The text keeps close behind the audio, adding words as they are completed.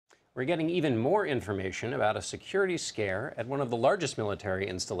We're getting even more information about a security scare at one of the largest military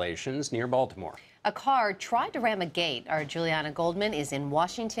installations near Baltimore. A car tried to ram a gate. Our Julianna Goldman is in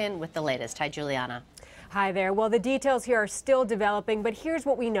Washington with the latest. Hi, Juliana. Hi there. Well, the details here are still developing, but here's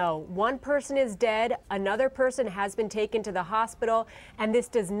what we know. One person is dead, another person has been taken to the hospital, and this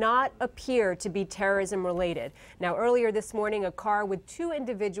does not appear to be terrorism related. Now, earlier this morning, a car with two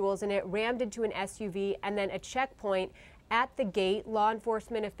individuals in it rammed into an SUV and then a checkpoint. At the gate, law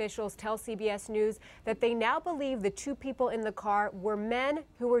enforcement officials tell CBS News that they now believe the two people in the car were men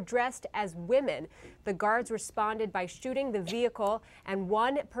who were dressed as women. The guards responded by shooting the vehicle, and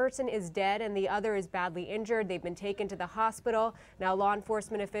one person is dead and the other is badly injured. They've been taken to the hospital. Now, law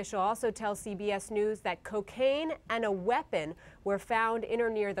enforcement official also tells CBS News that cocaine and a weapon were found in or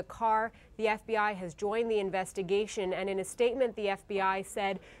near the car. The FBI has joined the investigation, and in a statement, the FBI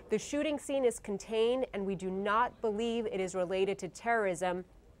said the shooting scene is contained and we do not believe it is related to terrorism.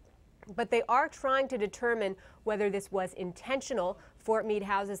 But they are trying to determine whether this was intentional. Fort Meade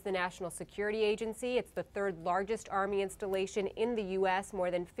houses the National Security Agency. It's the third largest Army installation in the U.S. More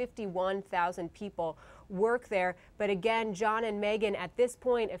than 51,000 people work there. But again, John and Megan, at this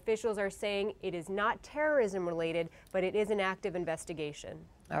point, officials are saying it is not terrorism related, but it is an active investigation.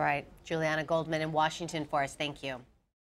 All right, Julianna Goldman in Washington for us. Thank you.